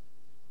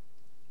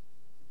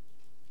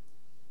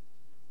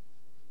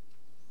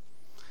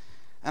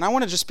 And I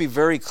want to just be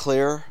very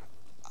clear.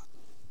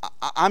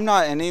 I'm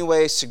not in any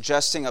way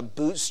suggesting a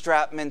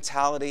bootstrap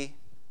mentality,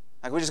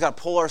 like we just got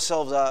to pull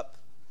ourselves up,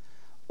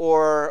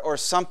 or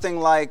something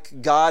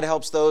like God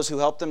helps those who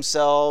help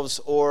themselves,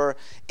 or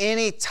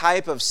any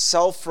type of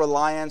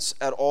self-reliance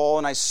at all.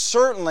 And I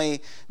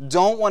certainly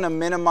don't want to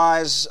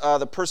minimize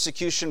the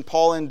persecution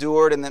Paul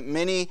endured and that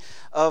many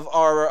of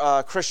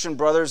our Christian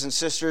brothers and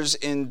sisters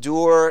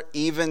endure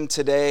even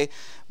today.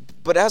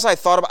 But as I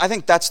thought about it, I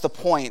think that's the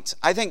point.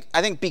 I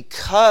think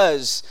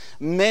because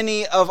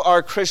many of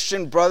our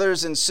Christian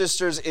brothers and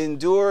sisters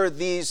endure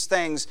these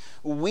things,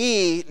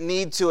 we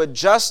need to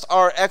adjust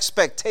our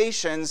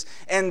expectations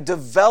and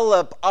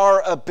develop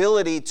our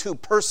ability to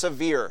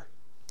persevere.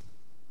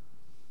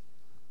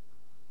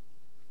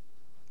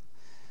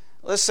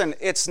 Listen,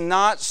 it's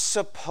not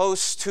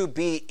supposed to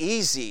be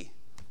easy.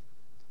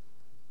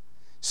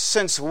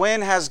 Since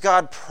when has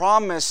God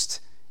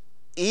promised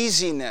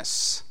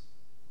easiness?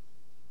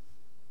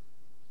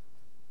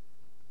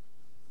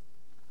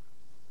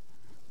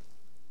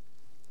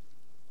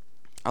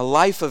 A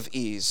life of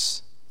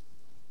ease.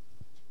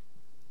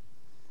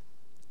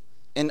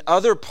 In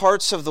other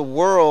parts of the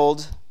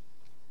world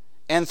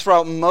and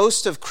throughout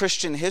most of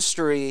Christian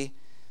history,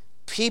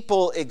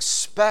 people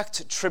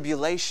expect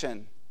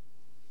tribulation.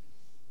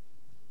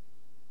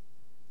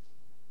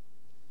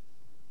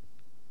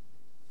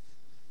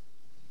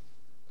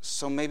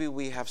 So maybe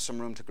we have some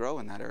room to grow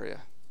in that area.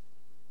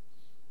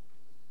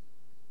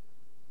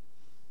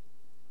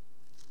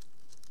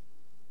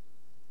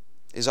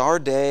 Is our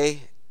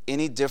day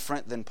any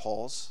different than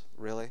Paul's,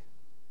 really?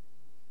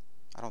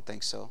 I don't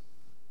think so.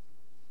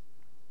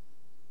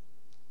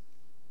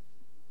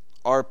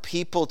 Are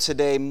people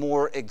today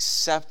more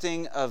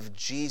accepting of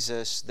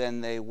Jesus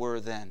than they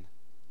were then?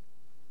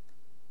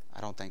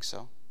 I don't think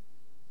so.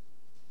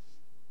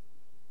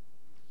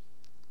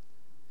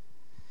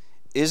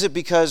 Is it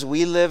because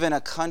we live in a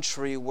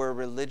country where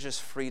religious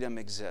freedom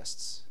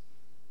exists?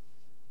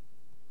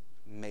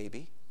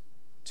 Maybe,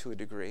 to a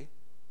degree.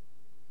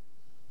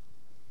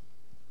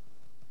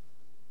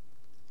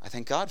 I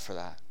thank God for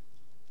that.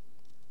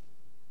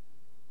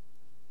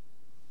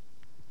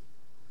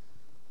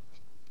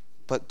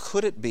 But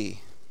could it be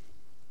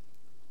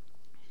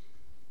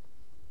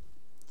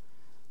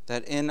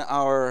that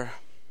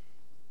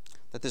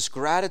that this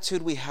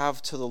gratitude we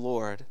have to the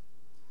Lord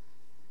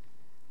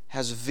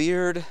has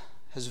veered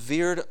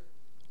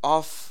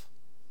off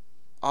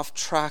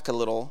track a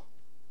little,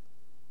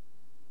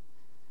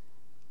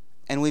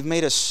 and we've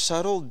made a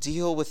subtle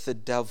deal with the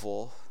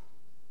devil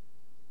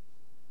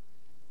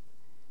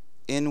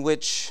in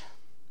which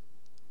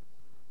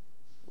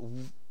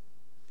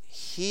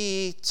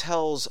he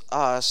tells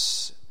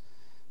us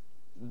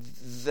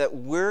that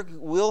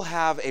we'll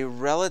have a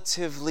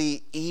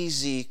relatively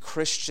easy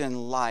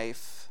Christian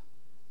life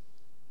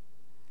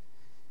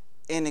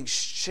in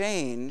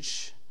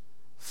exchange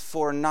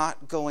for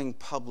not going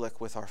public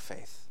with our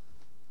faith.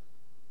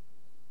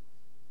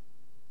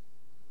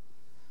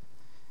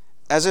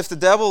 As if the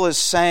devil is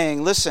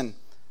saying, listen,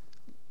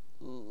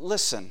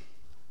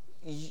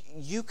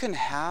 you can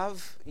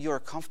have your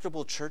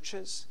comfortable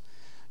churches.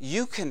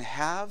 You can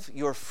have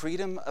your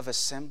freedom of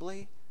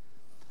assembly.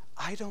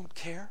 I don't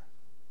care,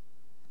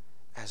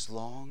 as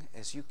long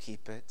as you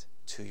keep it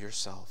to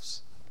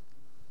yourselves.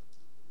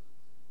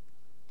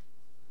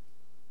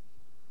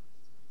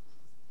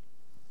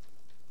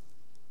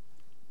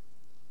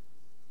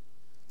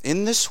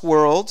 In this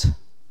world,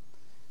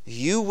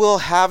 you will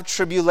have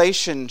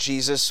tribulation,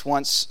 Jesus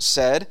once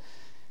said,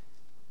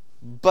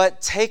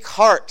 but take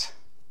heart.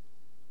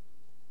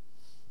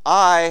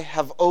 I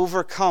have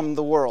overcome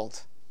the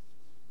world.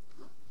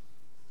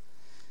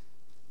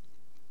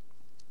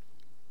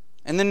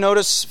 And then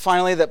notice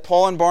finally that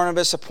Paul and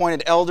Barnabas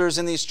appointed elders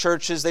in these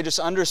churches. They just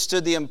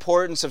understood the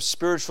importance of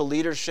spiritual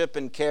leadership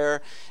and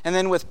care. And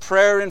then with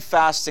prayer and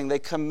fasting, they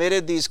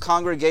committed these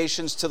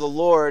congregations to the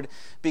Lord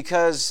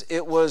because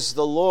it was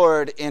the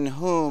Lord in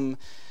whom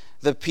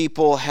the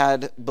people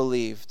had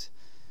believed.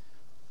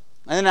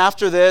 And then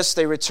after this,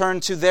 they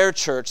returned to their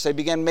church. They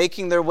began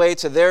making their way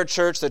to their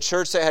church, the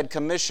church that had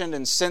commissioned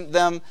and sent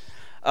them.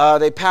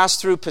 They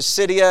passed through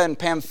Pisidia and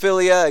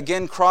Pamphylia,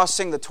 again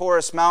crossing the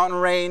Taurus mountain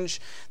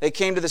range. They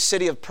came to the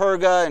city of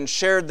Perga and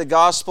shared the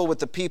gospel with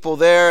the people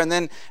there. And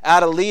then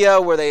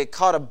Attalia, where they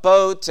caught a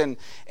boat and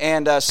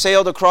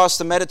sailed across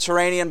the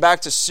Mediterranean back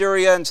to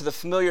Syria and to the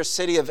familiar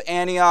city of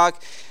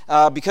Antioch,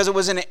 because it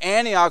was in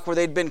Antioch where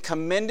they'd been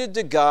commended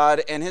to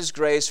God and His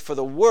grace for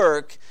the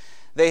work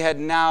they had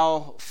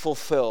now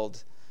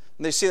fulfilled.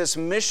 And they see this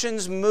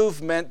missions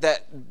movement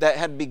that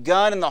had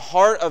begun in the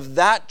heart of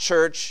that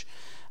church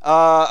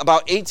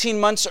about 18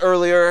 months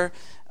earlier,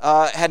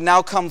 had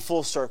now come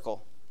full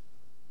circle.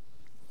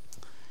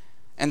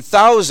 And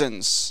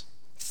thousands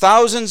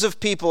of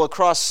people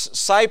across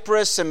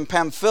Cyprus and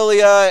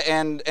Pamphylia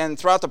and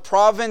throughout the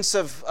province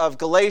of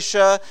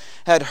Galatia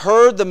had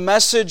heard the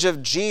message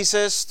of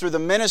Jesus through the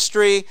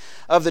ministry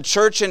of the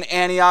church in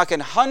Antioch,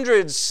 and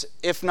hundreds,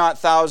 if not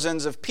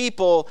thousands, of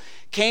people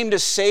came to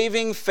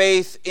saving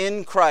faith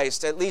in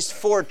Christ. At least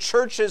 4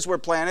 churches were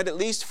planted, at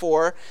least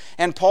 4.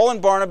 And Paul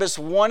and Barnabas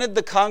wanted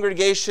the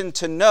congregation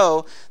to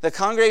know, the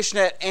congregation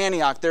at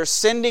Antioch, their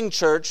sending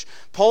church,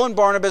 Paul and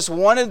Barnabas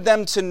wanted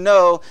them to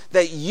know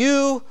that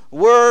you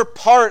were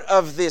part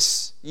of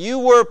this. You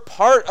were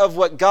part of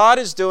what God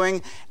is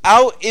doing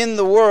out in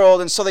the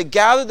world. And so they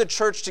gathered the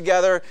church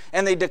together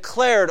and they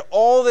declared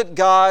all that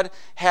God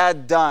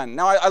had done.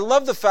 Now, I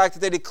love the fact that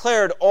they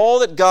declared all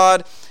that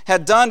God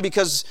had done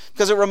because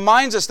it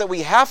reminds us that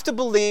we have to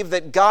believe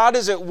that God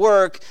is at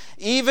work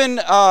even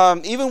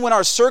when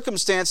our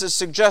circumstances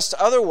suggest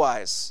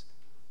otherwise.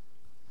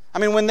 I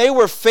mean, when they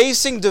were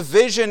facing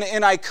division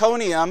in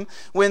Iconium,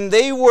 when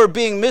they were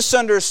being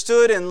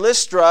misunderstood in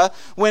Lystra,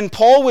 when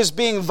Paul was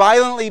being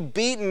violently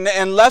beaten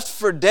and left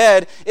for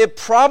dead, it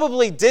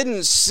probably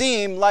didn't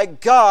seem like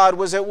God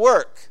was at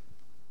work.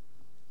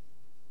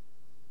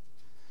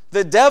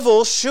 The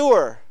devil,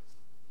 sure.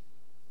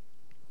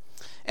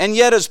 And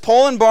yet, as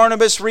Paul and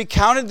Barnabas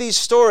recounted these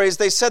stories,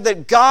 they said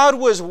that God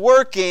was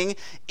working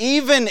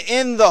even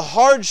in the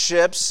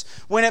hardships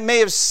when it may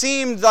have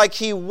seemed like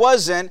He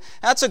wasn't.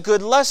 That's a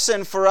good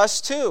lesson for us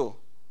too.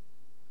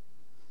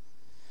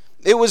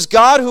 It was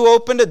God who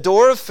opened a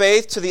door of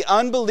faith to the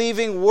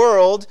unbelieving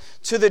world,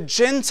 to the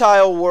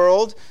Gentile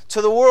world,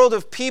 to the world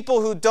of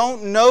people who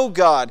don't know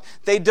God.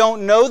 They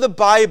don't know the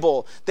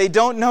Bible. They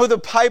don't know the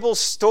Bible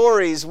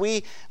stories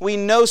we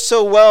know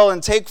so well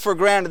and take for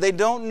granted. They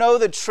don't know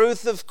the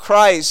truth of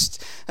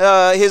Christ,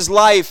 His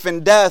life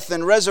and death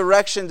and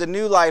resurrection to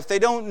new life. They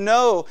don't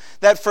know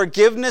that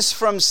forgiveness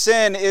from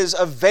sin is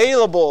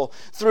available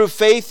through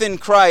faith in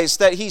Christ,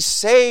 that He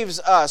saves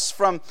us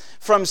from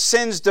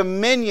sin's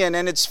dominion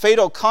and its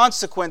fatal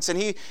consequence, and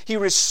He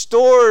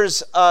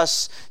restores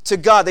us to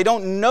God. They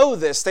don't know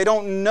this. They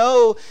don't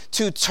know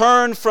to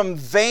turn from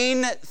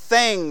vain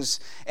things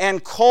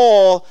and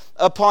call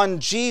upon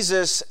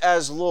Jesus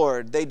as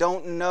Lord. They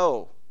don't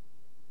know.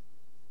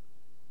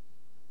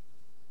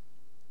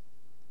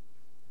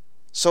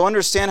 So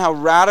understand how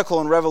radical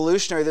and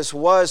revolutionary this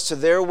was to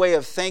their way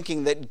of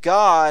thinking, that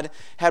God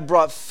had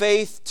brought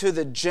faith to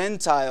the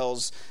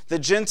Gentiles. The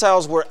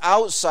Gentiles were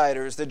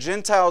outsiders. The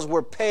Gentiles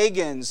were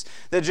pagans.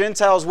 The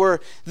Gentiles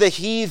were the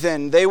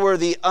heathen. They were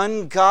the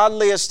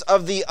ungodliest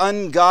of the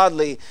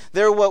ungodly.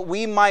 They're what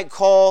we might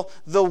call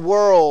the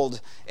world.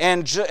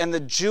 And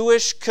the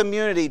Jewish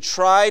community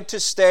tried to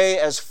stay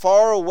as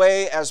far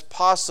away as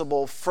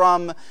possible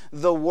from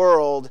the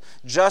world,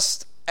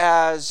 just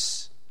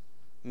as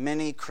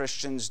many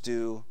Christians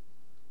do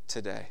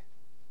today.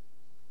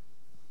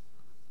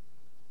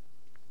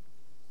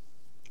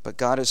 But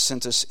God has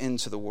sent us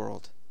into the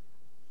world.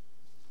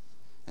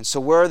 And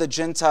so where are the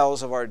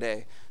Gentiles of our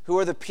day? Who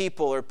are the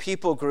people or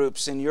people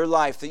groups in your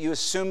life that you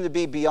assume to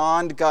be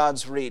beyond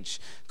God's reach?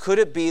 Could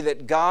it be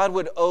that God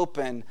would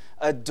open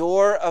a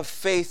door of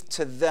faith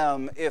to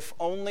them if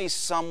only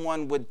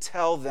someone would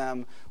tell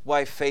them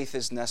why faith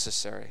is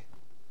necessary?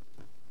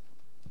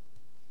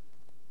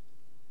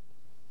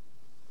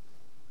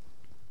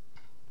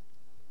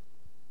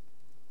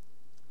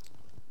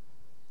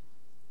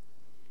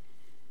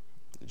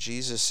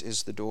 Jesus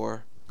is the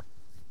door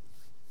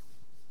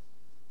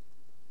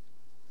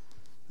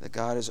that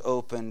God has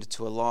opened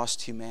to a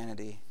lost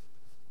humanity.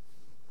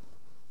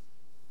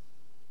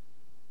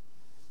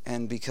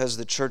 And because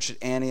the church at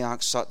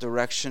Antioch sought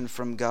direction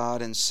from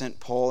God and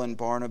sent Paul and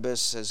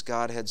Barnabas, as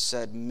God had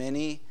said,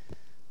 many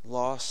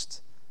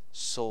lost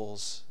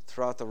souls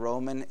throughout the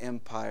Roman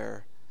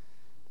Empire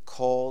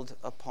called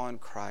upon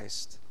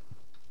Christ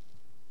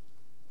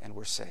and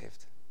were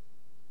saved.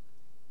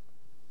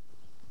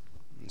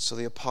 And so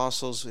the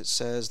apostles, it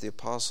says, the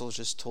apostles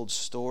just told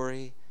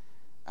story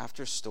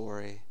after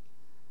story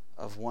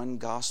of one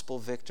gospel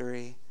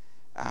victory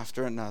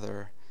after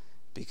another,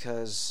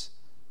 because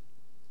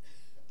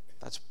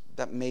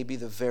that may be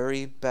the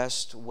very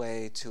best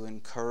way to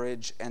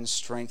encourage and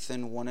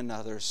strengthen one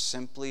another,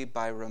 simply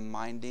by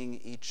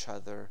reminding each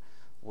other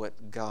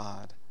what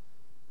God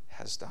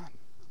has done.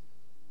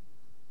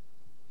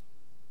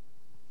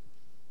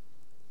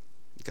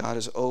 God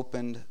has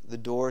opened the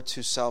door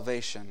to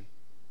salvation.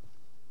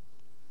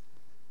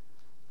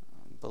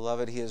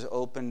 Beloved, He has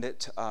opened it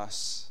to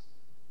us.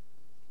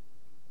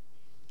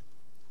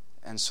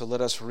 And so let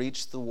us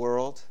reach the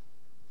world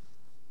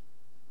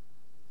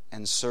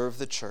and serve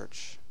the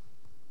church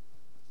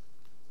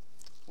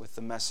with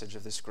the message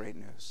of this great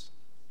news.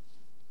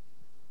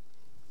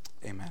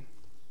 Amen.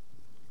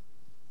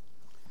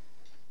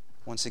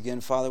 Once again,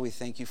 Father, we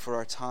thank You for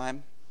our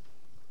time.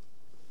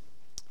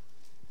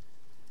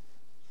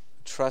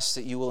 Trust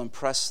that You will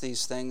impress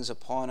these things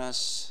upon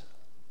us.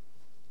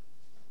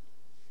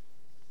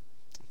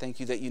 Thank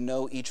You that You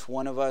know each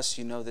one of us.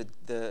 You know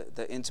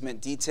the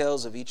intimate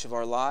details of each of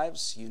our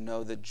lives. You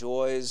know the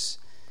joys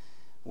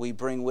we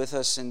bring with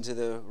us into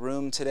the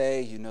room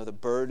today. You know the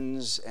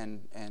burdens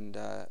and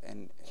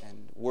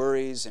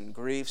worries and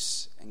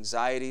griefs,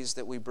 anxieties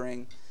that we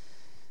bring.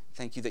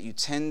 Thank You that You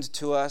tend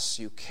to us.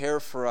 You care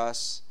for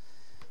us.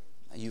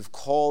 You've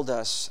called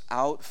us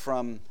out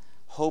from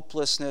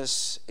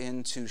hopelessness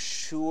into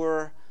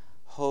sure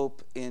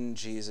hope in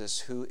Jesus,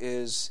 who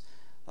is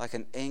like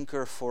an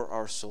anchor for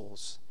our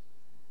souls.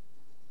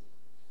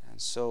 And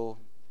so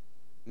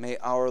may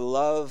our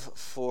love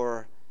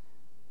for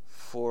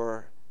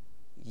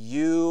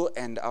You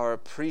and our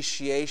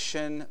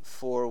appreciation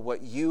for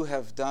what You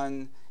have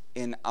done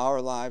in our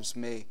lives,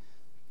 may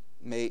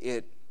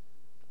it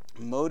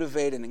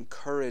motivate and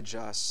encourage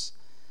us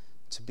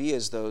to be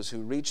as those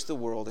who reach the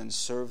world and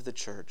serve the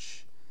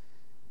church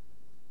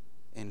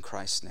in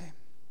Christ's name.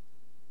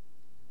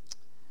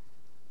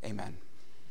 Amen.